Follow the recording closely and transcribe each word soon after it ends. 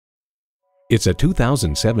It's a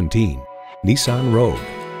 2017 Nissan Rogue.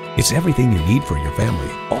 It's everything you need for your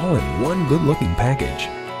family, all in one good-looking package.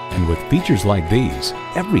 And with features like these,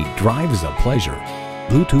 every drive is a pleasure.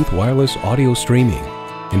 Bluetooth wireless audio streaming,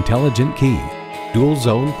 intelligent key, dual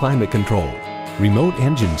zone climate control, remote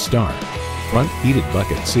engine start, front heated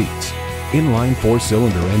bucket seats, inline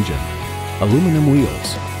 4-cylinder engine, aluminum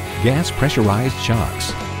wheels, gas pressurized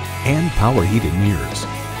shocks, and power heated mirrors.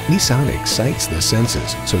 Nissan excites the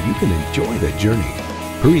senses so you can enjoy the journey.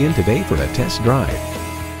 Hurry in today for a test drive.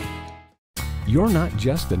 You're not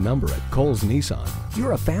just a number at Cowles Nissan.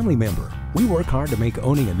 You're a family member. We work hard to make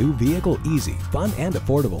owning a new vehicle easy, fun, and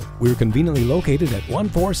affordable. We're conveniently located at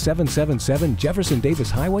 14777 Jefferson Davis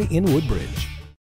Highway in Woodbridge.